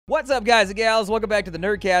What's up, guys and gals? Welcome back to the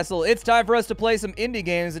Nerd Castle. It's time for us to play some indie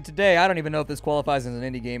games, and today, I don't even know if this qualifies as an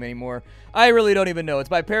indie game anymore. I really don't even know. It's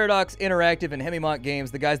by Paradox Interactive and Hemimont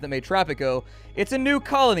Games, the guys that made Tropico. It's a new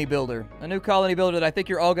colony builder. A new colony builder that I think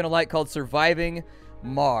you're all going to like called Surviving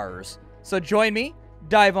Mars. So join me.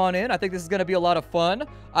 Dive on in. I think this is going to be a lot of fun.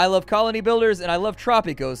 I love colony builders, and I love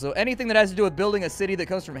Tropico, so anything that has to do with building a city that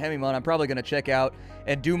comes from Hemimont, I'm probably going to check out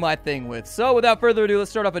and do my thing with. So without further ado, let's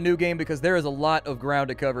start off a new game because there is a lot of ground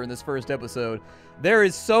to cover in this first episode. There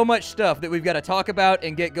is so much stuff that we've got to talk about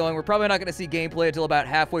and get going. We're probably not going to see gameplay until about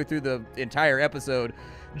halfway through the entire episode,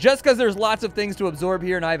 just because there's lots of things to absorb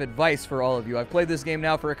here, and I have advice for all of you. I've played this game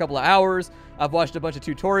now for a couple of hours. I've watched a bunch of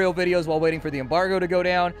tutorial videos while waiting for the embargo to go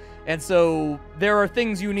down, and so there are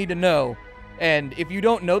things you need to know. And if you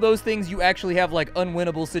don't know those things, you actually have like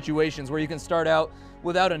unwinnable situations where you can start out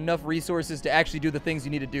without enough resources to actually do the things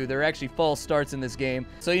you need to do. There are actually false starts in this game.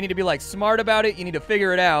 So you need to be like smart about it, you need to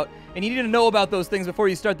figure it out, and you need to know about those things before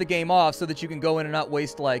you start the game off so that you can go in and not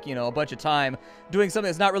waste like, you know, a bunch of time doing something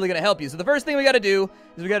that's not really going to help you. So the first thing we got to do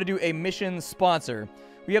is we got to do a mission sponsor.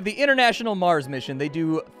 We have the International Mars mission. They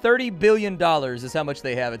do $30 billion is how much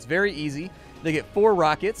they have. It's very easy. They get 4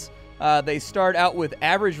 rockets. They start out with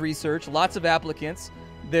average research, lots of applicants.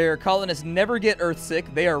 Their colonists never get Earth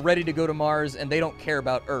sick. They are ready to go to Mars, and they don't care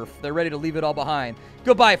about Earth. They're ready to leave it all behind.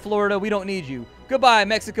 Goodbye, Florida. We don't need you. Goodbye,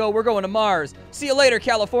 Mexico. We're going to Mars. See you later,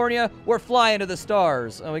 California. We're flying to the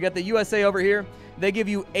stars. And we got the USA over here. They give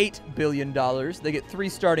you $8 billion. They get 3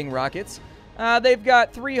 starting rockets. They've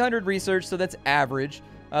got 300 research, so that's average.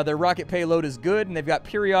 Their rocket payload is good, and they've got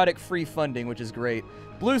periodic free funding, which is great.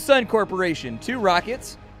 Blue Sun Corporation, 2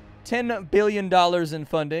 rockets, $10 billion in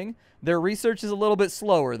funding. Their research is a little bit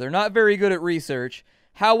slower. They're not very good at research.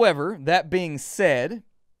 However, that being said,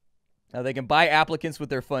 they can buy applicants with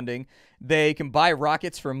their funding. They can buy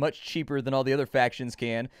rockets for much cheaper than all the other factions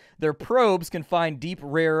can. Their probes can find deep,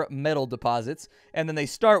 rare metal deposits, and then they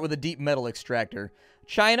start with a deep metal extractor.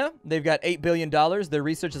 China, they've got $8 billion. Their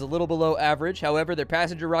research is a little below average. However, their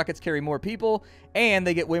passenger rockets carry more people, and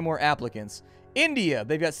they get way more applicants. India,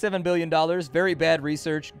 they've got $7 billion. Very bad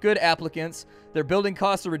research. Good applicants. Their building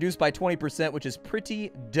costs are reduced by 20%, which is pretty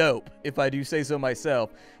dope, if I do say so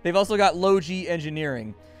myself. They've also got low G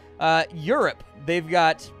engineering. Europe, they've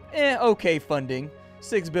got okay funding,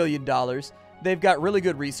 $6 billion. They've got really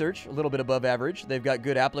good research, a little bit above average. They've got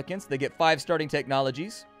good applicants. They get 5 starting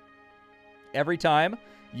technologies. Every time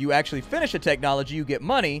you actually finish a technology, you get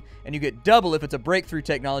money, and you get double if it's a breakthrough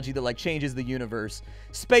technology that like changes the universe.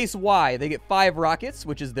 Space Y, they get 5 rockets,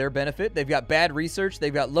 which is their benefit. They've got bad research.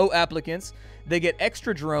 They've got low applicants. They get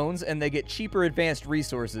extra drones, and they get cheaper advanced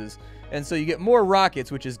resources. And so you get more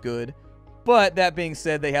rockets, which is good. But that being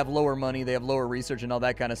said, they have lower money, they have lower research and all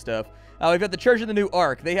that kind of stuff. We've got the Church of the New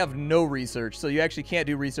Ark. They have no research, so you actually can't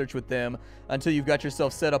do research with them until you've got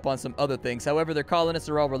yourself set up on some other things. However, their colonists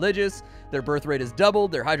are all religious, their birth rate is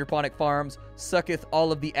doubled, their hydroponic farms sucketh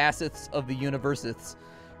all of the assets of the universities.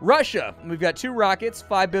 Russia, we've got 2 rockets,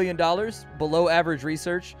 $5 billion, below average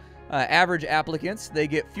research. Average applicants, they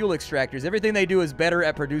get fuel extractors. Everything they do is better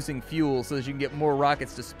at producing fuel so that you can get more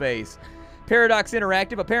rockets to space. Paradox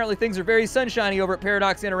Interactive. Apparently things are very sunshiny over at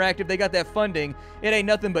Paradox Interactive. They got that funding. It ain't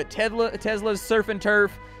nothing but Tesla's surf and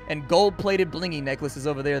turf and gold-plated blingy necklaces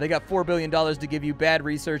over there. They got $4 billion to give you bad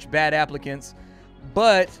research, bad applicants,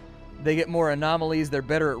 but they get more anomalies. They're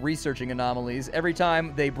better at researching anomalies. Every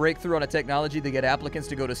time they break through on a technology, they get applicants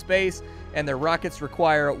to go to space, and their rockets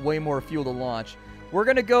require way more fuel to launch. We're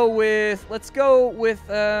going to go with, let's go with,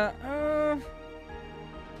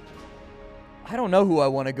 I don't know who I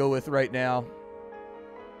want to go with right now.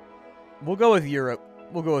 We'll go with Europe.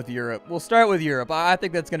 We'll start with Europe. I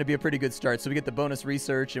think that's going to be a pretty good start. So we get the bonus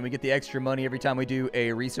research and we get the extra money every time we do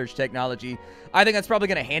a research technology. I think that's probably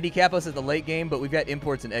going to handicap us at the late game, but we've got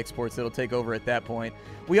imports and exports that'll take over at that point.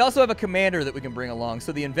 We also have a commander that we can bring along.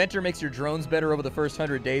 So the inventor makes your drones better over the first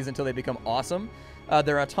 100 days until they become awesome.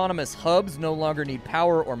 Their autonomous hubs no longer need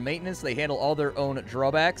power or maintenance. They handle all their own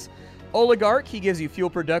drawbacks. Oligarch, he gives you fuel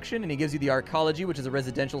production, and he gives you the arcology, which is a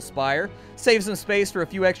residential spire. Saves some space for a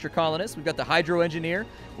few extra colonists. We've got the hydro engineer.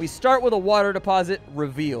 We start with a water deposit,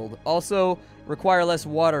 revealed. Also, require less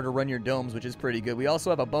water to run your domes, which is pretty good. We also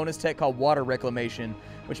have a bonus tech called water reclamation,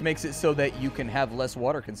 which makes it so that you can have less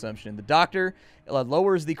water consumption. The doctor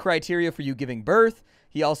lowers the criteria for you giving birth.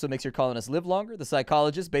 He also makes your colonists live longer. The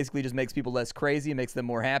psychologist basically just makes people less crazy and makes them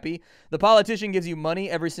more happy. The politician gives you money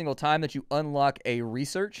every single time that you unlock a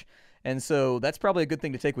research. And so that's probably a good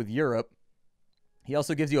thing to take with Europe. He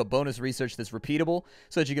also gives you a bonus research that's repeatable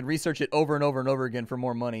so that you can research it over and over and over again for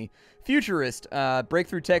more money. Futurist,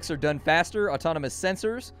 breakthrough techs are done faster. Autonomous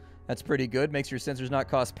sensors, That's pretty good. Makes your sensors not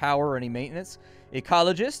cost power or any maintenance.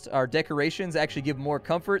 Ecologist, our decorations actually give more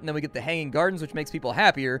comfort, and then we get the hanging gardens, which makes people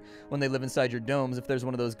happier when they live inside your domes if there's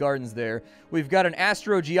one of those gardens there. We've got an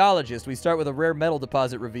astrogeologist. We start with a rare metal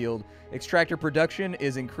deposit revealed. Extractor production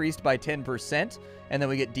is increased by 10%, and then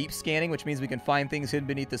we get deep scanning, which means we can find things hidden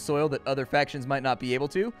beneath the soil that other factions might not be able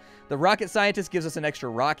to. The rocket scientist gives us an extra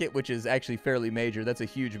rocket, which is actually fairly major. That's a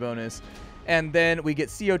huge bonus. And then we get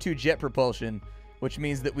CO2 jet propulsion, which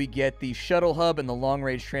means that we get the shuttle hub and the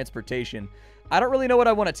long-range transportation. I don't really know what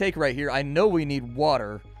I want to take right here. I know we need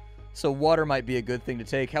water, so water might be a good thing to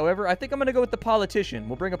take. However, I think I'm going to go with the politician.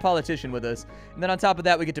 We'll bring a politician with us. And then on top of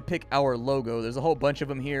that, we get to pick our logo. There's a whole bunch of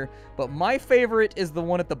them here, but my favorite is the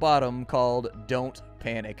one at the bottom called Don't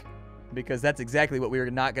Panic, because that's exactly what we are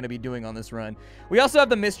not going to be doing on this run. We also have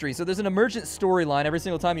the mystery. So there's an emergent storyline every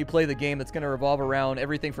single time you play the game that's going to revolve around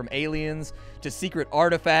everything from aliens to secret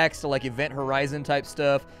artifacts to like Event Horizon type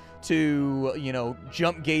stuff to, you know,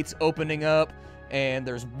 jump gates opening up, and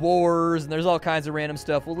there's wars, and there's all kinds of random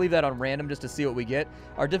stuff. We'll leave that on random just to see what we get.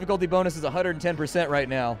 Our difficulty bonus is 110% right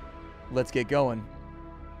now. Let's get going.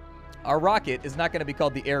 Our rocket is not going to be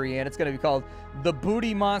called the Ariane. It's going to be called the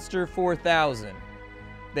Booty Monster 4000.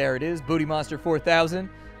 There it is, Booty Monster 4000.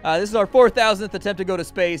 This is our 4,000th attempt to go to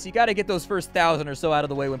space. You got to get those first 1,000 or so out of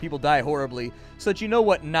the way when people die horribly so that you know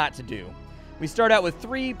what not to do. We start out with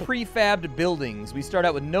 3 prefabbed buildings. We start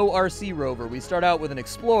out with no RC rover. We start out with an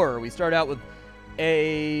explorer. We start out with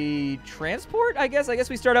a transport, I guess. I guess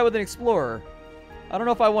we start out with an explorer. I don't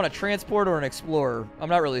know if I want a transport or an explorer. I'm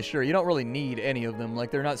not really sure. You don't really need any of them.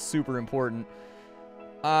 Like, they're not super important.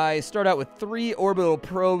 I start out with 3 orbital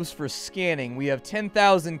probes for scanning. We have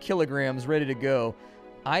 10,000 kilograms ready to go.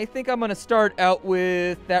 I think I'm going to start out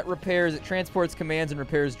with that repairs. It transports commands and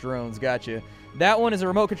repairs drones. Gotcha. That one is a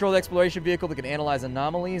remote-controlled exploration vehicle that can analyze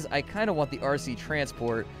anomalies. I kind of want the RC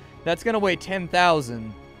transport. That's going to weigh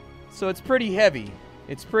 10,000. So it's pretty heavy.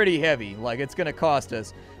 It's pretty heavy. Like, it's going to cost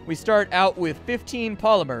us. We start out with 15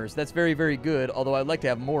 polymers. That's very, very good, although I'd like to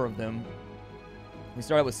have more of them. We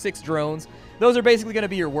start out with 6 drones. Those are basically going to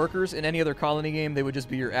be your workers. In any other colony game, they would just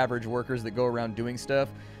be your average workers that go around doing stuff.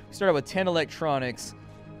 We start out with 10 electronics.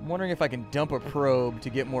 I'm wondering if I can dump a probe to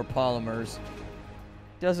get more polymers.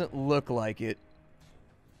 Doesn't look like it.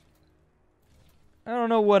 I don't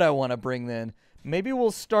know what I want to bring then. Maybe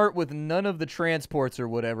we'll start with none of the transports or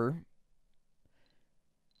whatever.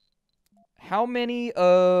 How many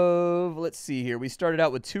of... Let's see here. We started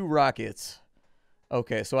out with 2 rockets.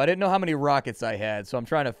 Okay, so I didn't know how many rockets I had, so I'm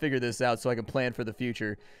trying to figure this out so I can plan for the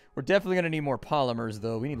future. We're definitely going to need more polymers,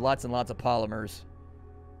 though. We need lots and lots of polymers.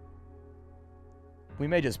 We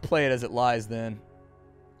may just play it as it lies, then.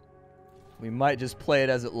 We might just play it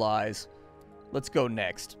as it lies. Let's go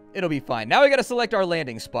next. It'll be fine. Now we got to select our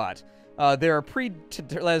landing spot. There are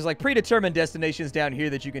predetermined destinations down here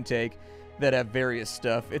that you can take that have various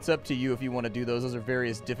stuff. It's up to you if you want to do those. Those are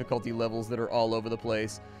various difficulty levels that are all over the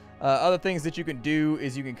place. Other things that you can do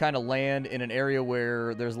is you can kind of land in an area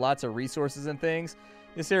where there's lots of resources and things.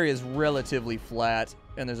 This area is relatively flat,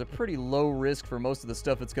 and there's a pretty low risk for most of the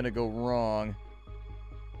stuff that's going to go wrong.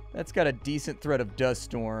 That's got a decent threat of dust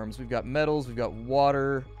storms. We've got metals, we've got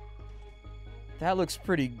water. That looks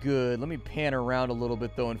pretty good. Let me pan around a little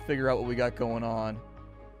bit, though, and figure out what we got going on.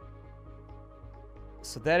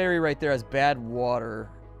 So that area right there has bad water.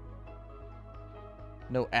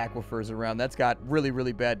 No aquifers around. That's got really,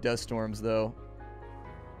 really bad dust storms, though.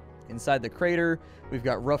 Inside the crater, we've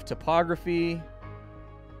got rough topography.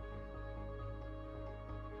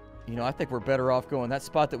 You know, I think we're better off going. That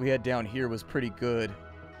spot that we had down here was pretty good.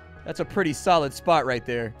 That's a pretty solid spot right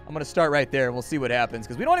there. I'm going to start right there, and we'll see what happens.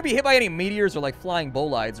 Because we don't want to be hit by any meteors or, like, flying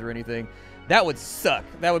bolides or anything. That would suck.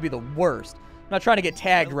 That would be the worst. I'm not trying to get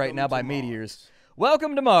tagged right now by meteors.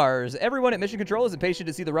 Welcome to Mars. Everyone at Mission Control is impatient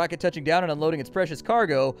to see the rocket touching down and unloading its precious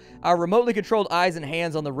cargo, our remotely controlled eyes and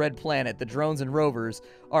hands on the red planet, the drones and rovers.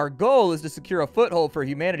 Our goal is to secure a foothold for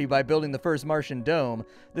humanity by building the first Martian dome.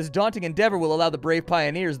 This daunting endeavor will allow the brave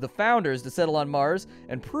pioneers, the founders, to settle on Mars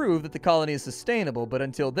and prove that the colony is sustainable, but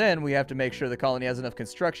until then, we have to make sure the colony has enough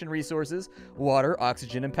construction resources, water,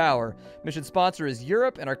 oxygen, and power. Mission sponsor is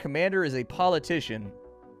Europe, and our commander is a politician.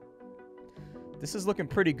 This is looking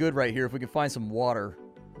pretty good right here if we can find some water.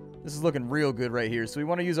 This is looking real good right here. So we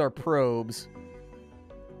want to use our probes.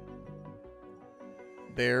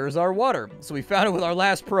 There's our water. So we found it with our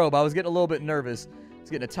last probe. I was getting a little bit nervous. I was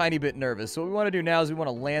getting a tiny bit nervous. So what we want to do now is we want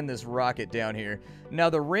to land this rocket down here. Now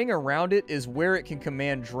the ring around it is where it can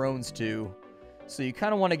command drones to. So you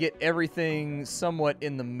kind of want to get everything somewhat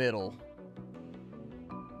in the middle.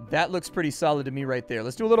 That looks pretty solid to me right there.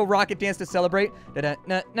 Let's do a little rocket dance to celebrate.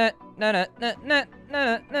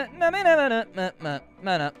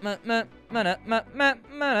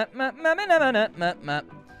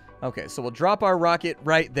 Okay, so we'll drop our rocket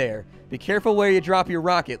right there. Be careful where you drop your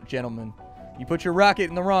rocket, gentlemen. You put your rocket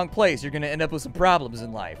in the wrong place, you're going to end up with some problems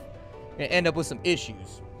in life. You're going to end up with some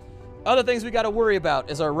issues. Other things we got to worry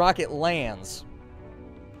about as our rocket lands.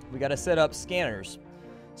 We got to set up scanners.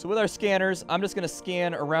 So with our scanners, I'm just going to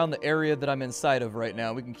scan around the area that I'm inside of right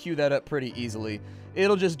now. We can queue that up pretty easily.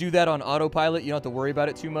 It'll just do that on autopilot. You don't have to worry about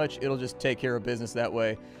it too much. It'll just take care of business that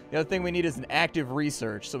way. The other thing we need is an active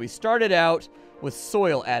research. So we started out with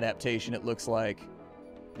soil adaptation, it looks like.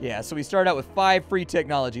 Yeah, so we started out with 5 free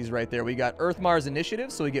technologies right there. We got Earth-Mars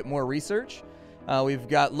Initiative, so we get more research. We've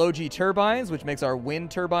got low-G turbines, which makes our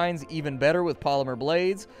wind turbines even better with polymer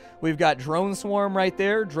blades. We've got drone swarm right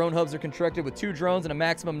there. Drone hubs are constructed with 2 drones and a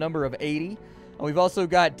maximum number of 80. And we've also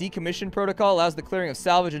got decommission protocol, allows the clearing of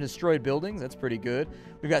salvage and destroyed buildings. That's pretty good.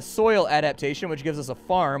 We've got soil adaptation, which gives us a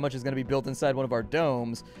farm, which is going to be built inside one of our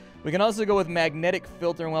domes. We can also go with magnetic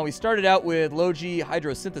filtering. Well, we started out with low-G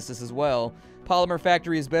hydrosynthesis as well. Polymer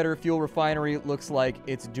factory is better. Fuel refinery looks like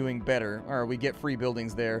it's doing better. Or we get free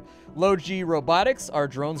buildings there. Low-G robotics. Our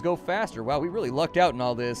drones go faster. Wow, we really lucked out in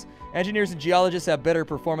all this. Engineers and geologists have better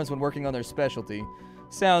performance when working on their specialty.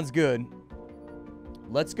 Sounds good.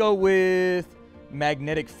 Let's go with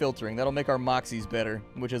magnetic filtering. That'll make our moxies better,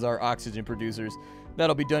 which is our oxygen producers.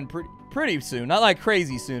 That'll be done pretty soon. Not like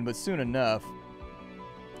crazy soon, but soon enough.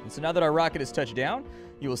 And so now that our rocket has touched down,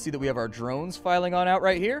 you will see that we have our drones filing on out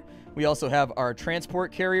right here. We also have our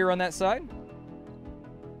transport carrier on that side.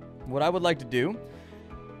 What I would like to do,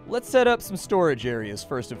 let's set up some storage areas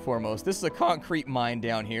first and foremost. This is a concrete mine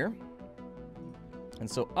down here. And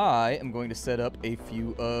so I am going to set up a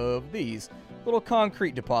few of these little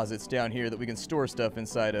concrete deposits down here that we can store stuff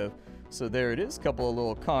inside of. So there it is, a couple of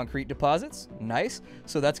little concrete deposits. Nice.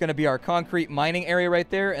 So that's going to be our concrete mining area right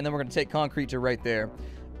there, and then we're going to take concrete to right there.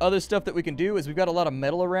 Other stuff that we can do is we've got a lot of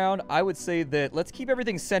metal around. I would say that let's keep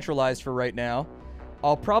everything centralized for right now.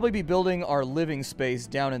 I'll probably be building our living space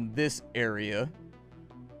down in this area.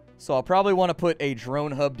 So I'll probably want to put a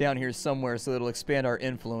drone hub down here somewhere so it'll expand our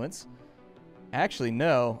influence. Actually,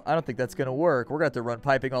 no, I don't think that's going to work. We're going to have to run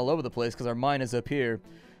piping all over the place because our mine is up here.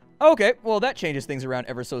 Okay, well, that changes things around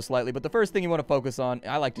ever so slightly. But the first thing you want to focus on,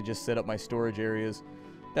 I like to just set up my storage areas.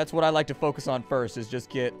 That's what I like to focus on first, is just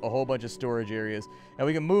get a whole bunch of storage areas. And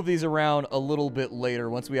we can move these around a little bit later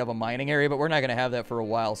once we have a mining area, but we're not going to have that for a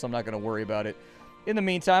while, so I'm not going to worry about it. In the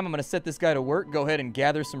meantime, I'm going to set this guy to work, go ahead and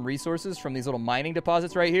gather some resources from these little mining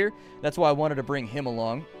deposits right here. That's why I wanted to bring him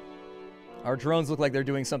along. Our drones look like they're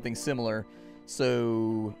doing something similar,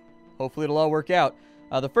 so hopefully it'll all work out.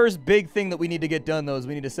 The first big thing that we need to get done, though, is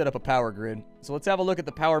we need to set up a power grid. So let's have a look at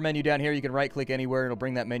the power menu down here. You can right-click anywhere, and it'll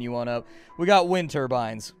bring that menu on up. We got wind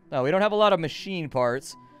turbines. We don't have a lot of machine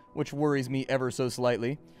parts, which worries me ever so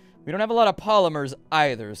slightly. We don't have a lot of polymers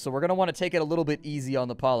either, so we're going to want to take it a little bit easy on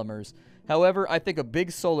the polymers. However, I think a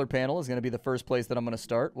big solar panel is going to be the first place that I'm going to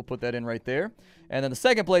start. We'll put that in right there. And then the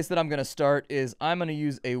second place that I'm going to start is I'm going to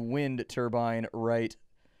use a wind turbine right.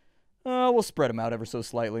 We'll spread them out ever so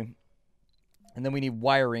slightly. And then we need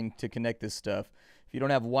wiring to connect this stuff. If you don't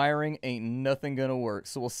have wiring, ain't nothing going to work.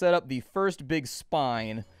 So we'll set up the first big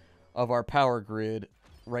spine of our power grid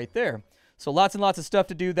right there. So lots and lots of stuff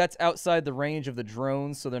to do. That's outside the range of the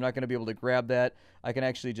drones, so they're not going to be able to grab that. I can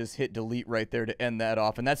actually just hit delete right there to end that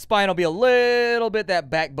off. And that spine will be a little bit, that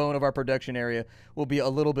backbone of our production area will be a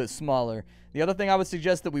little bit smaller. The other thing I would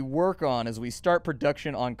suggest that we work on is we start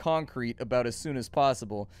production on concrete about as soon as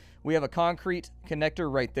possible. We have a concrete connector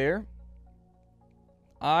right there.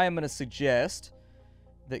 I am going to suggest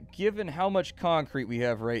that given how much concrete we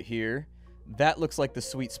have right here, that looks like the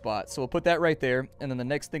sweet spot. So we'll put that right there. And then the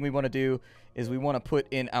next thing we want to do is we want to put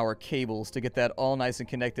in our cables to get that all nice and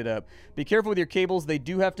connected up. Be careful with your cables. They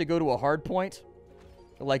do have to go to a hard point.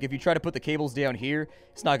 Like if you try to put the cables down here,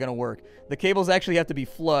 it's not going to work. The cables actually have to be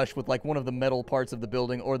flush with like one of the metal parts of the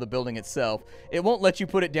building or the building itself. It won't let you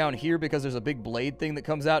put it down here because there's a big blade thing that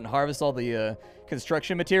comes out and harvests all the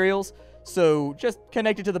construction materials. So just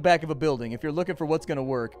connect it to the back of a building. If you're looking for what's going to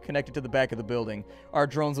work, connect it to the back of the building. Our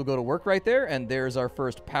drones will go to work right there, and there's our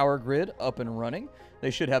first power grid up and running.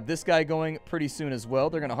 They should have this guy going pretty soon as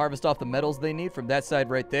well. They're going to harvest off the metals they need from that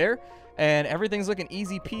side right there. And everything's looking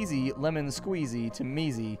easy peasy, lemon squeezy to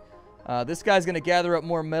measy. This guy's going to gather up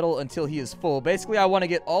more metal until he is full. Basically, I want to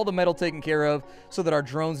get all the metal taken care of so that our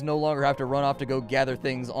drones no longer have to run off to go gather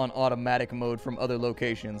things on automatic mode from other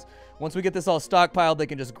locations. Once we get this all stockpiled, they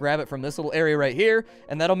can just grab it from this little area right here,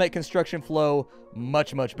 and that'll make construction flow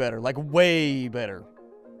much, much better. Like, way better.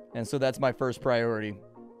 And so that's my first priority.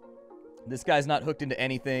 This guy's not hooked into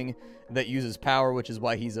anything that uses power, which is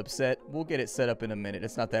why he's upset. We'll get it set up in a minute.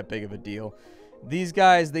 It's not that big of a deal. These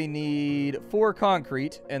guys, they need 4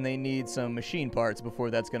 concrete, and they need some machine parts before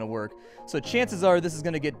that's going to work. So chances are this is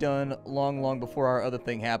going to get done long before our other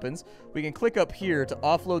thing happens. We can click up here to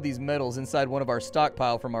offload these metals inside one of our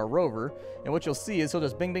stockpile from our rover. And what you'll see is he'll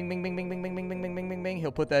just bing, bing, bing, bing, bing, bing, bing, bing, bing, bing, bing, bing, bing.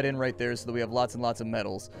 He'll put that in right there so that we have lots and lots of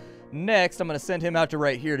metals. Next, I'm going to send him out to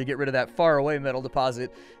right here to get rid of that faraway metal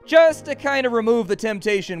deposit, just to kind of remove the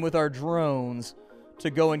temptation with our drones to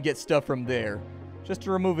go and get stuff from there. Just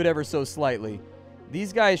to remove it ever so slightly.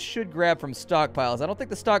 These guys should grab from stockpiles. I don't think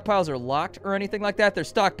the stockpiles are locked or anything like that. They're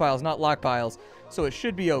stockpiles, not lock piles, so it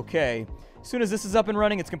should be okay. As soon as this is up and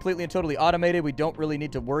running, it's completely and totally automated. We don't really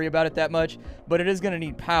need to worry about it that much, but it is going to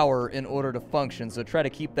need power in order to function, so try to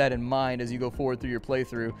keep that in mind as you go forward through your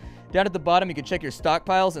playthrough. Down at the bottom, you can check your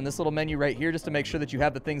stockpiles in this little menu right here just to make sure that you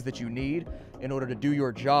have the things that you need in order to do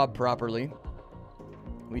your job properly.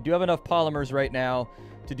 We do have enough polymers right now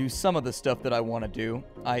to do some of the stuff that I want to do,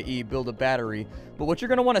 i.e. build a battery. But what you're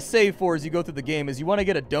going to want to save for as you go through the game is you want to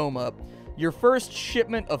get a dome up. Your first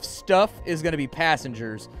shipment of stuff is going to be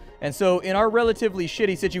passengers. And so in our relatively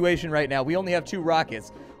shitty situation right now, we only have 2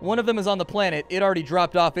 rockets. One of them is on the planet. It already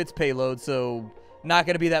dropped off its payload, so not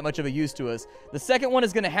going to be that much of a use to us. The second one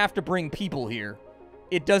is going to have to bring people here.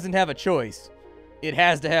 It doesn't have a choice. It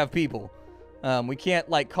has to have people. We can't,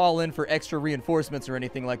 like, call in for extra reinforcements or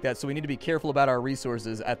anything like that, so we need to be careful about our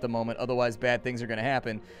resources at the moment, otherwise bad things are going to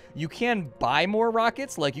happen. You can buy more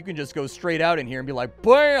rockets, like, you can just go straight out in here and be like,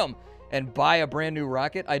 BAM! And buy a brand new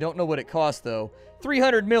rocket. I don't know what it costs, though.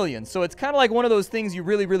 300 million, so it's kind of like one of those things you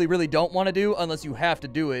really don't want to do unless you have to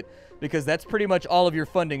do it, because that's pretty much all of your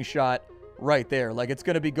funding shot right there. Like, it's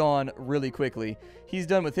going to be gone really quickly. He's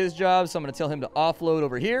done with his job, so I'm going to tell him to offload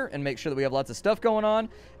over here and make sure that we have lots of stuff going on.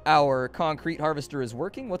 Our concrete harvester is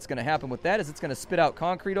working. What's going to happen with that is it's going to spit out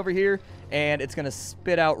concrete over here, and it's going to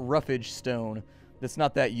spit out roughage stone. That's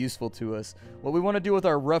not that useful to us. What we want to do with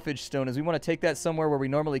our roughage stone is we want to take that somewhere where we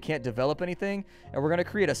normally can't develop anything, and we're going to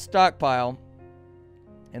create a stockpile,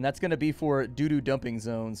 and that's going to be for doo-doo dumping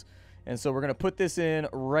zones. And so we're going to put this in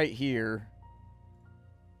right here.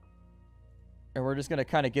 And we're just going to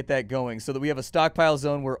kind of get that going so that we have a stockpile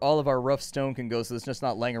zone where all of our rough stone can go, so it's just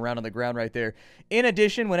not laying around on the ground right there. In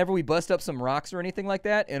addition, whenever we bust up some rocks or anything like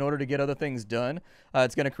that, in order to get other things done,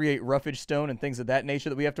 it's going to create roughage stone and things of that nature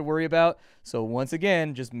that we have to worry about. So once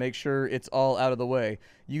again, just make sure it's all out of the way.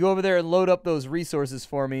 You go over there and load up those resources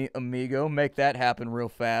for me, amigo. Make that happen real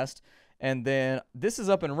fast. And then this is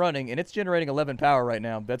up and running, and it's generating 11 power right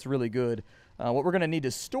now. That's really good. What we're going to need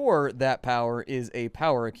to store that power is a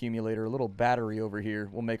power accumulator, a little battery over here.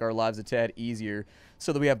 Will make our lives a tad easier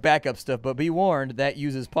so that we have backup stuff. But be warned, that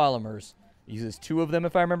uses polymers. It uses 2 of them,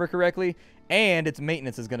 if I remember correctly. And its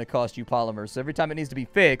maintenance is going to cost you polymers. So every time it needs to be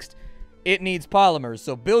fixed, it needs polymers.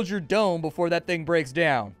 So build your dome before that thing breaks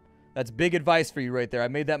down. That's big advice for you right there. I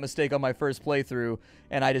made that mistake on my first playthrough,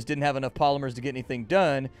 and I just didn't have enough polymers to get anything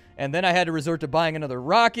done. And then I had to resort to buying another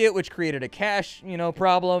rocket, which created a cash,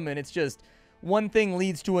 problem. And it's just one thing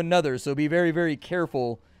leads to another. So be very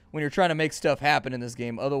careful when you're trying to make stuff happen in this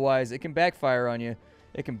game. Otherwise, it can backfire on you.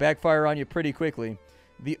 It can backfire on you pretty quickly.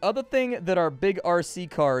 The other thing that our big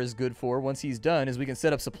RC car is good for once he's done is we can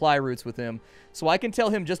set up supply routes with him. So I can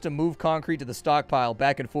tell him just to move concrete to the stockpile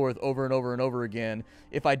back and forth over and over again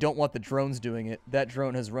if I don't want the drones doing it. That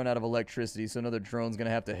drone has run out of electricity, so another drone's going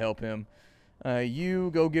to have to help him.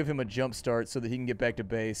 You go give him a jump start so that he can get back to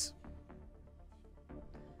base.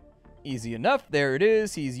 Easy enough. There it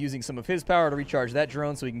is. He's using some of his power to recharge that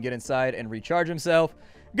drone so he can get inside and recharge himself.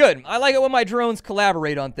 Good. I like it when my drones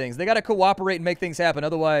collaborate on things. They got to cooperate and make things happen.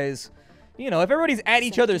 Otherwise, if everybody's at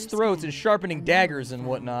each other's throats and sharpening daggers and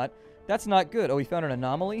whatnot, that's not good. Oh, we found an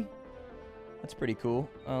anomaly? That's pretty cool.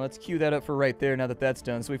 Let's cue that up for right there now that that's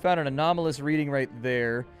done. So we found an anomalous reading right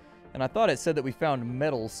there. And I thought it said that we found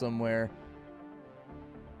metal somewhere.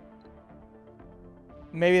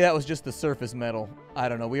 Maybe that was just the surface metal. I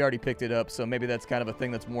don't know. We already picked it up, so maybe that's kind of a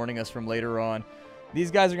thing that's warning us from later on.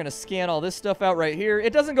 These guys are going to scan all this stuff out right here.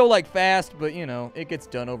 It doesn't go, like, fast, but, it gets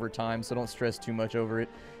done over time, so don't stress too much over it.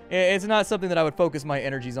 It's not something that I would focus my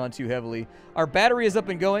energies on too heavily. Our battery is up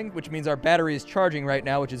and going, which means our battery is charging right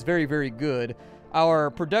now, which is very good.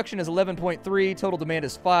 Our production is 11.3, total demand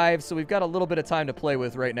is 5, so we've got a little bit of time to play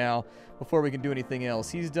with right now before we can do anything else.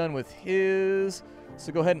 He's done with his...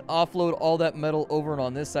 So go ahead and offload all that metal over and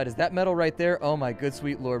on this side. Is that metal right there? Oh my good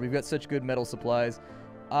sweet lord. We've got such good metal supplies.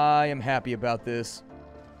 I am happy about this.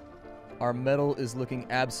 Our metal is looking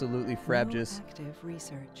absolutely frabjous. Active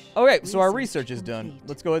research. Okay, so our research is done. complete.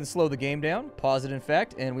 Let's go ahead and slow the game down, pause it in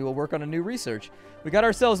fact, and we will work on a new research. We got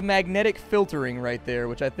ourselves magnetic filtering right there,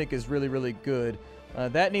 which I think is really, really good.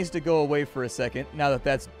 That needs to go away for a second now that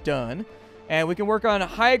that's done. And we can work on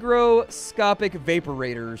hygroscopic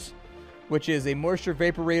vaporators, which is a moisture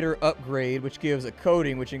vaporator upgrade, which gives a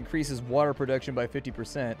coating which increases water production by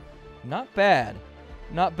 50%. Not bad.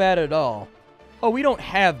 Not bad at all. Oh, we don't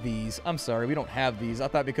have these. I'm sorry, we don't have these. I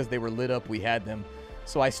thought because they were lit up, we had them.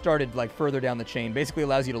 So I started, like, further down the chain. Basically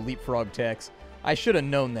allows you to leapfrog techs. I should have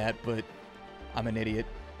known that, but I'm an idiot.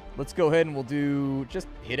 Let's go ahead and we'll do... just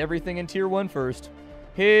hit everything in Tier 1 first.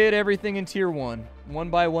 Hit everything in Tier 1. One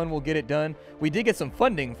by one, we'll get it done. We did get some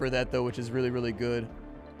funding for that, though, which is really, really good.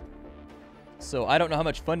 So I don't know how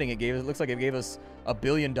much funding it gave us. It looks like it gave us $1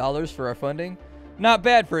 billion for our funding. Not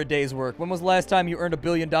bad for a day's work. When was the last time you earned $1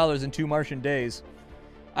 billion in 2 Martian days?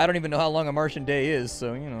 I don't even know how long a Martian day is,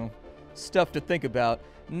 so, you know, stuff to think about.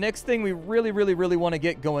 Next thing we really, really, really want to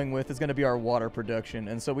get going with is going to be our water production,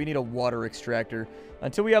 and so we need a water extractor.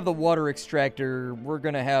 Until we have the water extractor, we're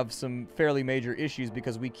going to have some fairly major issues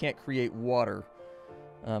because we can't create water,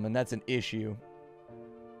 and that's an issue.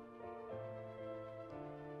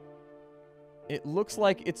 It looks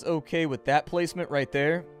like it's okay with that placement right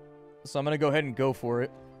there. So I'm going to go ahead and go for it.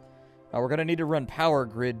 We're going to need to run power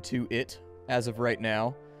grid to it as of right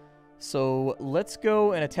now. So let's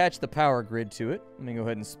go and attach the power grid to it. Let me go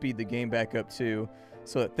ahead and speed the game back up too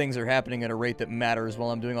so that things are happening at a rate that matters while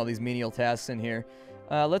I'm doing all these menial tasks in here.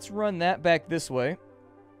 Let's run that back this way.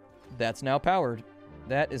 That's now powered.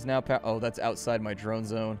 That is now powered. Oh, that's outside my drone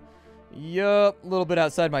zone. Yup, a little bit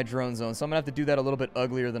outside my drone zone. So I'm going to have to do that a little bit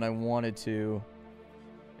uglier than I wanted to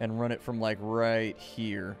and run it from like right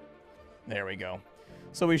here. There we go.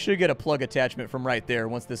 So we should get a plug attachment from right there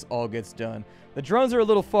once this all gets done. The drones are a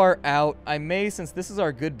little far out. I may, since this is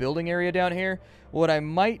our good building area down here, what I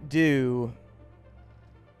might do...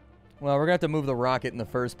 well, we're going to have to move the rocket in the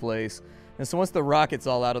first place. And so once the rocket's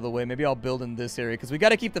all out of the way, maybe I'll build in this area. Because we got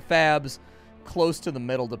to keep the fabs close to the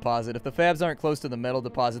metal deposit. If the fabs aren't close to the metal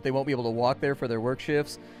deposit, they won't be able to walk there for their work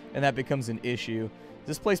shifts. And that becomes an issue. Is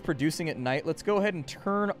this place producing at night? Let's go ahead and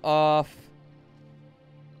turn off...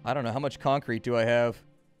 I don't know. How much concrete do I have?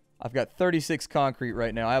 I've got 36 concrete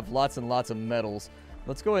right now. I have lots and lots of metals.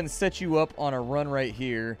 Let's go ahead and set you up on a run right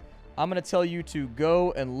here. I'm going to tell you to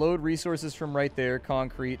go and load resources from right there,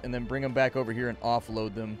 concrete, and then bring them back over here and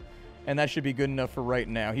offload them. And that should be good enough for right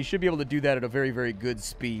now. He should be able to do that at a very, very good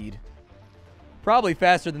speed. Probably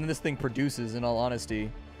faster than this thing produces, in all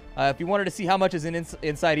honesty. If you wanted to see how much is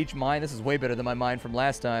inside each mine, this is way better than my mine from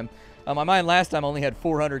last time. My mine last time only had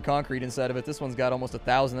 400 concrete inside of it. This one's got almost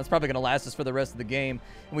 1,000. That's probably going to last us for the rest of the game,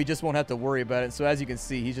 and we just won't have to worry about it. So as you can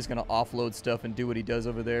see, he's just going to offload stuff and do what he does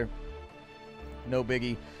over there. No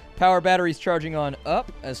biggie. Power battery's charging on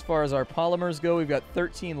up. As far as our polymers go, we've got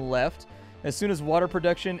 13 left. As soon as water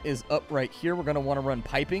production is up right here, we're going to want to run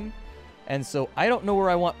piping. And so I don't know where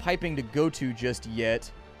I want piping to go to just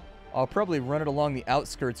yet. I'll probably run it along the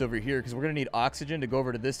outskirts over here because we're going to need oxygen to go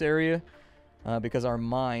over to this area. Because our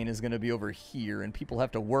mine is going to be over here, and people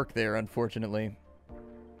have to work there, unfortunately.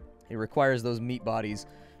 It requires those meat bodies.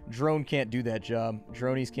 Drone can't do that job.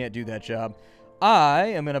 Dronies can't do that job. I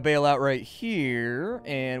am going to bail out right here,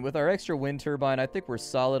 and with our extra wind turbine, I think we're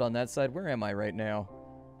solid on that side. Where am I right now?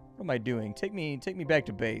 What am I doing? Take me back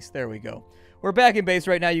to base. There we go. We're back in base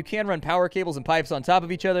right now. You can run power cables and pipes on top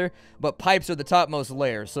of each other, but pipes are the topmost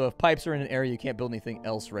layer. So if pipes are in an area, you can't build anything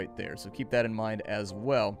else right there. So keep that in mind as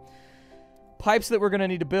well. Pipes that we're going to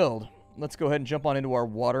need to build. Let's go ahead and jump on into our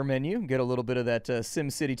water menu. Get a little bit of that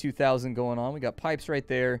SimCity 2000 going on. We got pipes right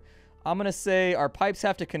there. I'm going to say our pipes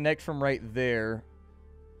have to connect from right there.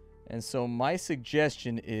 And so my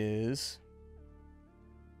suggestion is...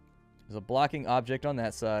 there's a blocking object on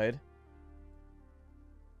that side.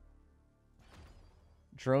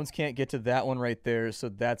 Drones can't get to that one right there, so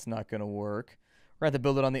that's not going to work. We're going to have to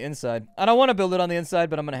build it on the inside. I don't want to build it on the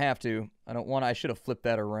inside, but I'm going to have to. I should have flipped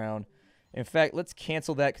that around. In fact, let's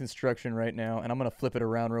cancel that construction right now, and I'm going to flip it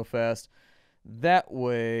around real fast. That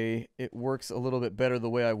way, it works a little bit better the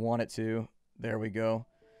way I want it to. There we go.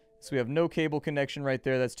 So we have no cable connection right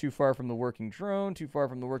there. That's too far from the working drone. Too far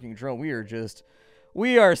from the working drone.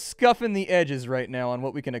 We are scuffing the edges right now on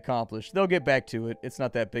what we can accomplish. They'll get back to it. It's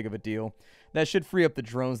not that big of a deal. That should free up the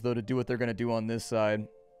drones, though, to do what they're going to do on this side.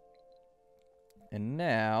 And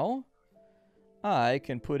now, I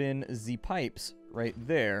can put in the pipes right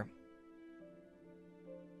there.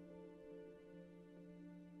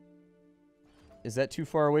 Is that too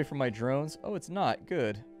far away from my drones? Oh, it's not.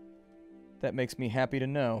 Good. That makes me happy to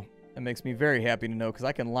know. That makes me very happy to know because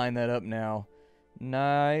I can line that up now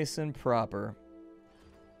nice and proper.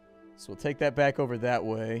 So we'll take that back over that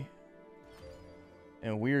way.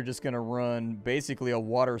 And we're just going to run basically a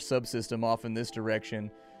water subsystem off in this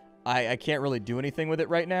direction. I can't really do anything with it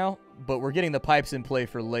right now, but we're getting the pipes in play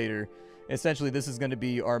for later. Essentially, this is going to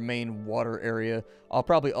be our main water area. I'll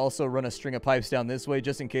probably also run a string of pipes down this way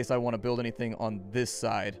just in case I want to build anything on this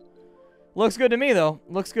side. Looks good to me, though.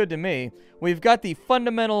 Looks good to me. We've got the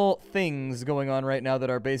fundamental things going on right now that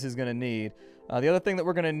our base is going to need. The other thing that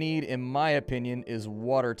we're going to need, in my opinion, is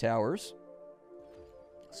water towers.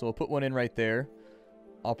 So we'll put one in right there.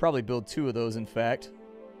 I'll probably build 2 of those, in fact.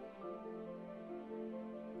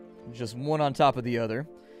 Just one on top of the other.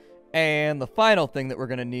 And the final thing that we're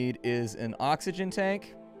going to need is an oxygen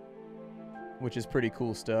tank, which is pretty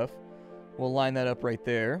cool stuff. We'll line that up right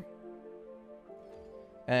there.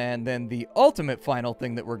 And then the ultimate final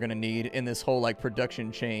thing that we're going to need in this whole like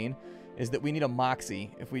production chain is that we need a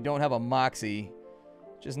Moxie. If we don't have a Moxie,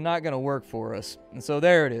 just not going to work for us. And so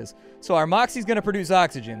there it is. So our Moxie is going to produce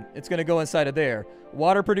oxygen. It's going to go inside of there.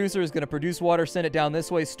 Water producer is going to produce water, send it down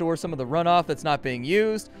this way, store some of the runoff that's not being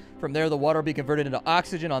used. From there, the water will be converted into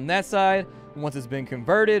oxygen on that side. Once it's been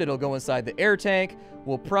converted, it'll go inside the air tank.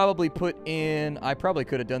 We'll probably put in... I probably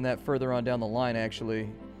could have done that further on down the line, actually,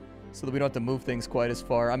 so that we don't have to move things quite as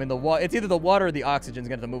far. I mean, it's either the water or the oxygen is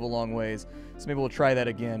going to have to move a long ways. So maybe we'll try that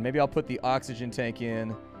again. Maybe I'll put the oxygen tank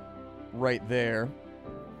in right there.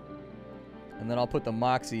 And then I'll put the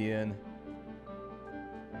Moxie in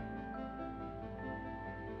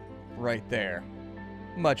right there.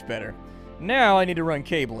 Much better. Now I need to run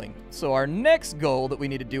cabling. So our next goal that we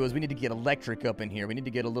need to do is we need to get electric up in here. We need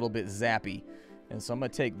to get a little bit zappy. And so I'm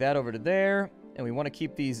going to take that over to there. And we want to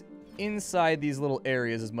keep these inside these little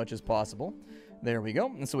areas as much as possible. There we go.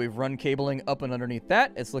 And so we've run cabling up and underneath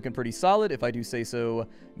that. It's looking pretty solid, if I do say so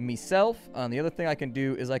myself. The other thing I can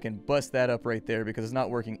do is I can bust that up right there because it's not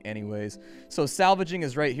working anyways. So salvaging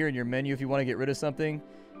is right here in your menu. If you want to get rid of something,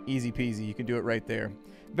 easy peasy. You can do it right there.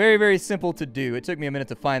 Very, very simple to do. It took me a minute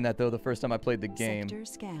to find that, though, the first time I played the game. Sector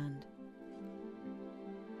scanned.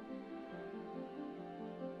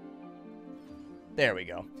 There we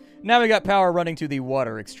go. Now we got power running to the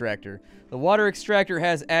water extractor. The water extractor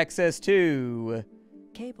has access to...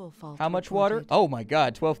 Cable fault. How much water? Oh my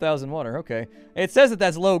god, 12,000 water. Okay. It says that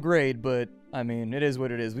that's low grade, but I mean, it is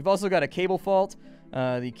what it is. We've also got a cable fault.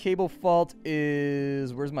 The cable fault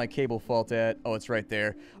is... Where's my cable fault at? Oh, it's right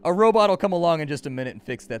there. A robot will come along in just a minute and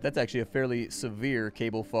fix that. That's actually a fairly severe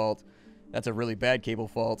cable fault. That's a really bad cable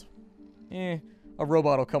fault. A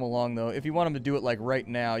robot will come along, though. If you want him to do it, like, right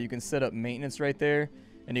now, you can set up maintenance right there,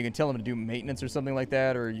 and you can tell him to do maintenance or something like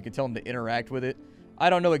that, or you can tell him to interact with it. I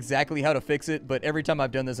don't know exactly how to fix it, but every time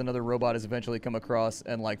I've done this, another robot has eventually come across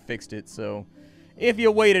and, like, fixed it, so... If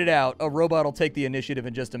you wait it out, a robot will take the initiative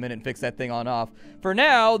in just a minute and fix that thing on off. For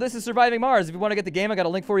now, this is Surviving Mars. If you want to get the game, I got a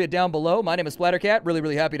link for you down below. My name is Splattercat. Really,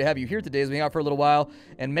 really happy to have you here today as we hang out for a little while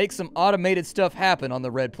and make some automated stuff happen on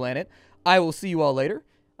the Red Planet. I will see you all later.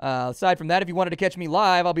 Aside from that, if you wanted to catch me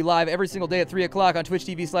live, I'll be live every single day at 3 o'clock on Twitch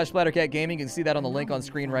TV/SplatterCatGaming. You can see that on the link on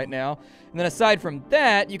screen right now. And then aside from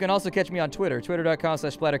that, you can also catch me on Twitter,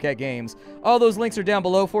 twitter.com/SplatterCatGames. All those links are down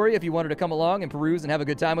below for you if you wanted to come along and peruse and have a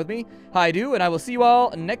good time with me. Hi-do, and I will see you all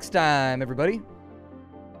next time, everybody.